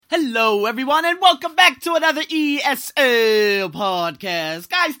Hello, everyone, and welcome back to another ESL podcast.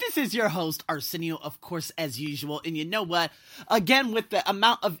 Guys, this is your host, Arsenio, of course, as usual. And you know what? Again, with the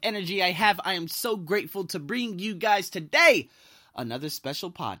amount of energy I have, I am so grateful to bring you guys today another special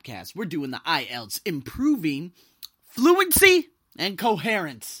podcast. We're doing the IELTS, improving fluency and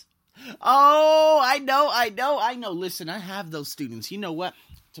coherence. Oh, I know. Listen, I have those students. You know what?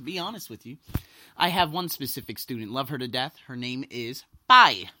 To be honest with you, I have one specific student. Love her to death. Her name is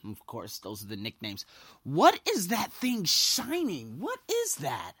Pai. Of course, those are the nicknames. What is that thing shining? What is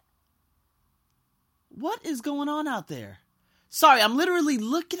that? What is going on out there? Sorry, I'm literally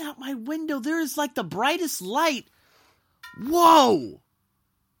looking out my window. There is like the brightest light. Whoa!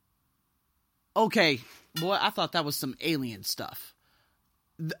 Okay, boy, I thought that was some alien stuff.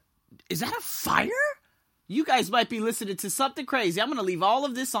 Is that a fire? You guys might be listening to something crazy. I'm going to leave all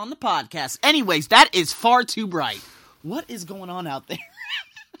of this on the podcast. Anyways, that is far too bright. What is going on out there?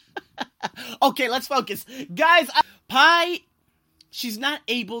 Okay, let's focus. Guys, Pai, she's not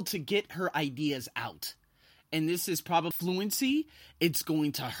able to get her ideas out. And this is probably fluency. It's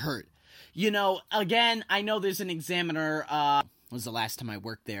going to hurt. You know, again, I know there's an examiner, was the last time I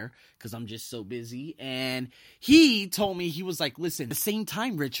worked there, because I'm just so busy, and he told me, he was like, listen, at the same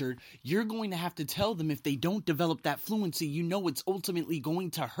time, Richard, you're going to have to tell them if they don't develop that fluency, you know it's ultimately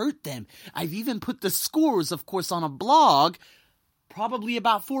going to hurt them. I've even put the scores, of course, on a blog, probably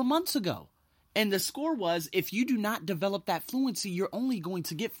about 4 months ago. And the score was, if you do not develop that fluency, you're only going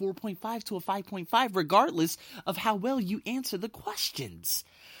to get 4.5 to a 5.5, regardless of how well you answer the questions.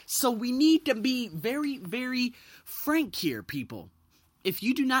 So we need to be very, very frank here, people. If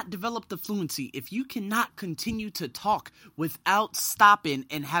you do not develop the fluency, if you cannot continue to talk without stopping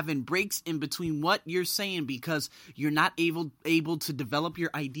and having breaks in between what you're saying because you're not able to develop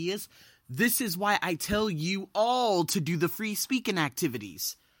your ideas, this is why I tell you all to do the free speaking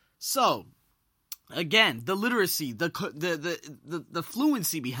activities. So, again, the literacy, the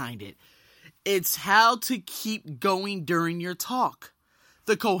fluency behind it. It's how to keep going during your talk.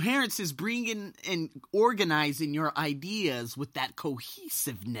 The coherence is bringing and organizing your ideas with that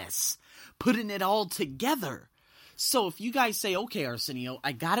cohesiveness, putting it all together. So if you guys say, okay, Arsenio,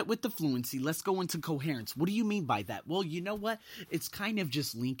 I got it with the fluency, let's go into coherence. What do you mean by that? Well, you know what? It's kind of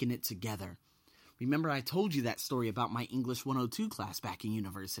just linking it together. Remember, I told you that story about my English 102 class back in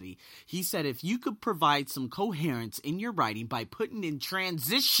university. He said if you could provide some coherence in your writing by putting in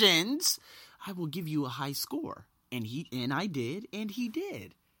transitions, I will give you a high score. And I did, and he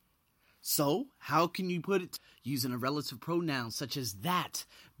did. So, how can you put it? Using a relative pronoun such as that,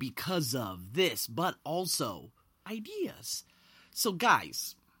 because of, this, but also ideas. So,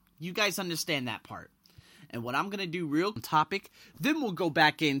 guys, you guys understand that part. And what I'm going to do real topic, then we'll go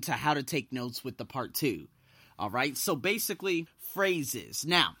back into how to take notes with the part 2. All right, so basically, phrases.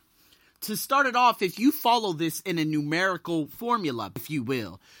 Now, to start it off, if you follow this in a numerical formula, if you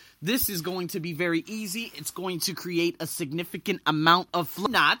will, this is going to be very easy. It's going to create a significant amount of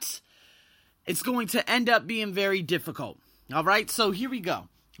it's going to end up being very difficult. All right, so here we go.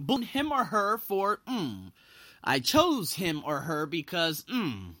 Him or her for I chose him or her because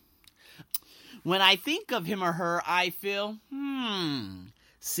When I think of him or her, I feel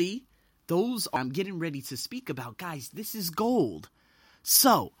See, those I'm getting ready to speak about. Guys, this is gold.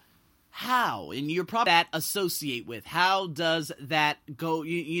 So, how, and you're probably that associate with, how does that go,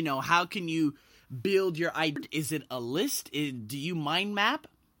 you know, how can you build your idea? Is it a list? Do you mind map?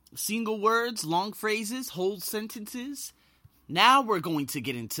 Single words, long phrases, whole sentences? Now we're going to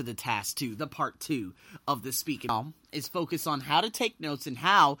get into the task 2, the part 2 of the speaking. Is focus on how to take notes and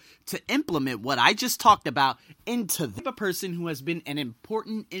how to implement what I just talked about into the person who has been an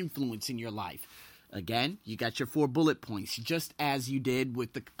important influence in your life. Again, you got your 4 bullet points, just as you did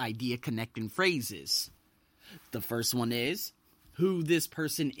with the idea connecting phrases. The first one is who this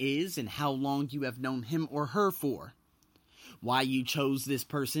person is and how long you have known him or her for. Why you chose this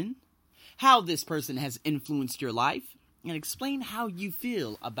person. How this person has influenced your life. And explain how you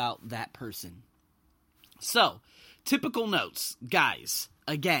feel about that person. So, typical notes. Guys,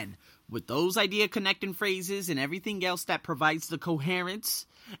 again, with those idea connecting phrases and everything else that provides the coherence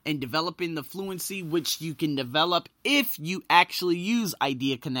and developing the fluency, which you can develop if you actually use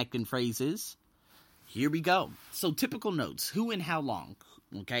idea connecting phrases. Here we go. So typical notes, who and how long.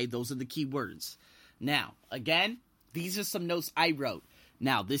 Okay, those are the key words. Now, again, these are some notes I wrote.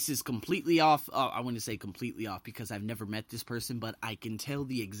 Now, this is completely off. I want to say completely off because I've never met this person, but I can tell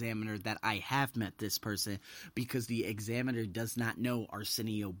the examiner that I have met this person because the examiner does not know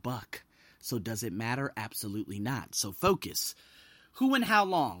Arsenio Buck. So does it matter? Absolutely not. So focus. Who and how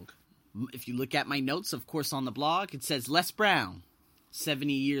long? If you look at my notes, of course, on the blog, it says Les Brown.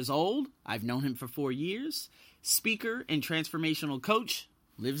 70 years old. I've known him for 4 years. Speaker and transformational coach.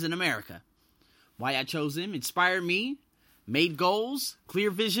 Lives in America. Why I chose him: inspired me, made goals, clear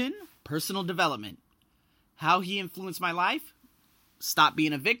vision, personal development. How he influenced my life: stop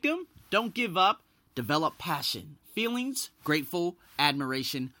being a victim, don't give up, develop passion, feelings, grateful,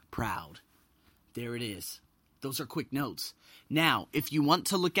 admiration, proud. There it is. Those are quick notes. Now, if you want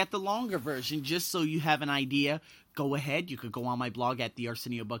to look at the longer version, just so you have an idea, go ahead. You could go on my blog at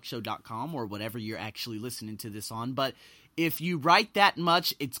thearseniobuckshow.com or whatever you're actually listening to this on. But if you write that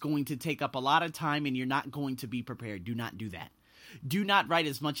much, it's going to take up a lot of time and you're not going to be prepared. Do not do that. Do not write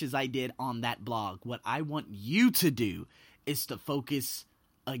as much as I did on that blog. What I want you to do is to focus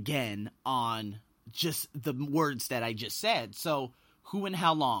again on just the words that I just said. So, who and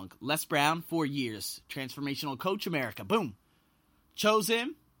how long? Les Brown, 4 years. Transformational coach, America. Boom. Chose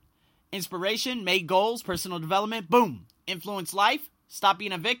him. Inspiration, made goals, personal development. Boom. Influence life. Stop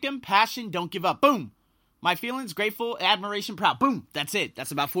being a victim. Passion, don't give up. Boom. My feelings, grateful, admiration, proud. Boom. That's it.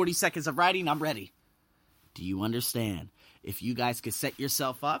 That's about 40 seconds of writing. I'm ready. Do you understand? If you guys could set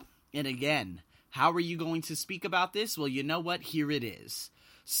yourself up, and again, how are you going to speak about this? Well, you know what? Here it is.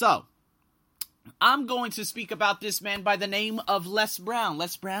 So, I'm going to speak about this man by the name of Les Brown.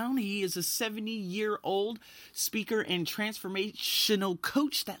 Les Brown, he is a 70-year-old speaker and transformational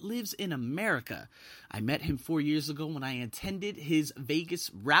coach that lives in America. I met him 4 years ago when I attended his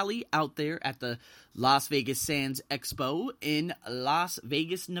Vegas rally out there at the Las Vegas Sands Expo in Las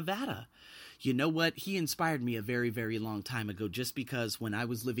Vegas, Nevada. You know what? He inspired me a very, very long time ago, just because when I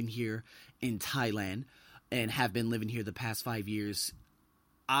was living here in Thailand and have been living here the past 5 years,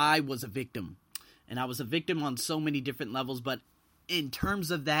 I was a victim. And I was a victim on so many different levels, but in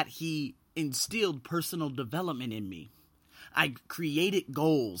terms of that, he instilled personal development in me. I created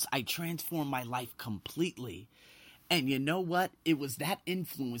goals. I transformed my life completely. And you know what? It was that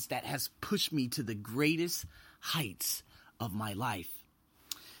influence that has pushed me to the greatest heights of my life.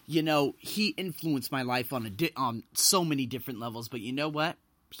 You know, he influenced my life on so many different levels, but you know what?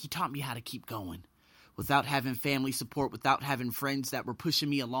 He taught me how to keep going. Without having family support, without having friends that were pushing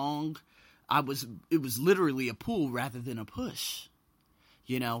me along, it was literally a pull rather than a push,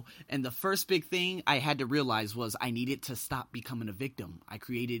 you know. And the first big thing I had to realize was I needed to stop becoming a victim. I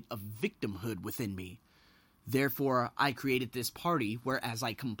created a victimhood within me. Therefore, I created this party whereas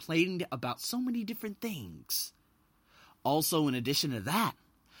I complained about so many different things. Also, in addition to that,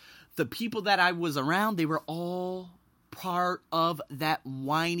 the people that I was around, they were all part of that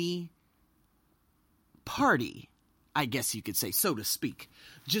whiny party, I guess you could say, so to speak,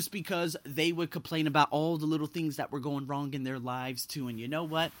 just because they would complain about all the little things that were going wrong in their lives too. And you know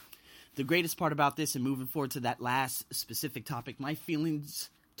what? The greatest part about this, and moving forward to that last specific topic, my feelings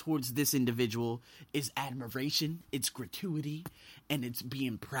towards this individual is admiration, it's gratuity, and it's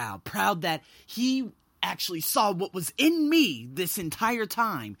being proud. Proud that he actually saw what was in me this entire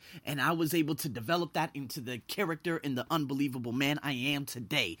time, and I was able to develop that into the character and the unbelievable man I am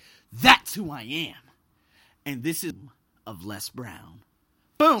today. That's who I am. And this is of Les Brown.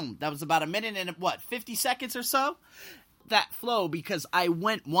 Boom! That was about a minute and 50 seconds or so? That flow, because I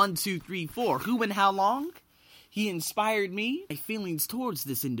went 1, 2, 3, 4. Who and how long? He inspired me. My feelings towards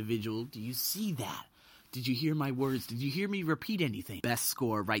this individual. Do you see that? Did you hear my words? Did you hear me repeat anything? Best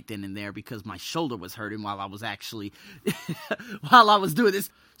score right then and there, because my shoulder was hurting while I was actually while I was doing this.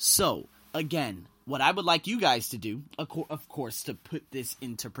 So, again, what I would like you guys to do, of course, to put this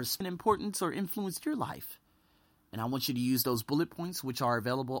into importance or influenced your life. And I want you to use those bullet points, which are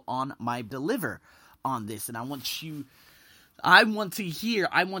available on my deliver on this. And I want to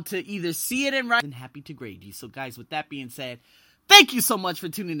either see it and write and happy to grade you. So guys, with that being said, thank you so much for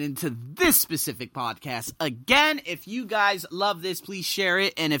tuning into this specific podcast. Again, if you guys love this, please share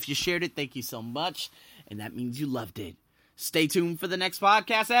it. And if you shared it, thank you so much. And that means you loved it. Stay tuned for the next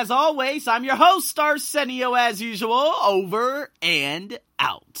podcast. As always, I'm your host, Arsenio, as usual. Over and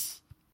out.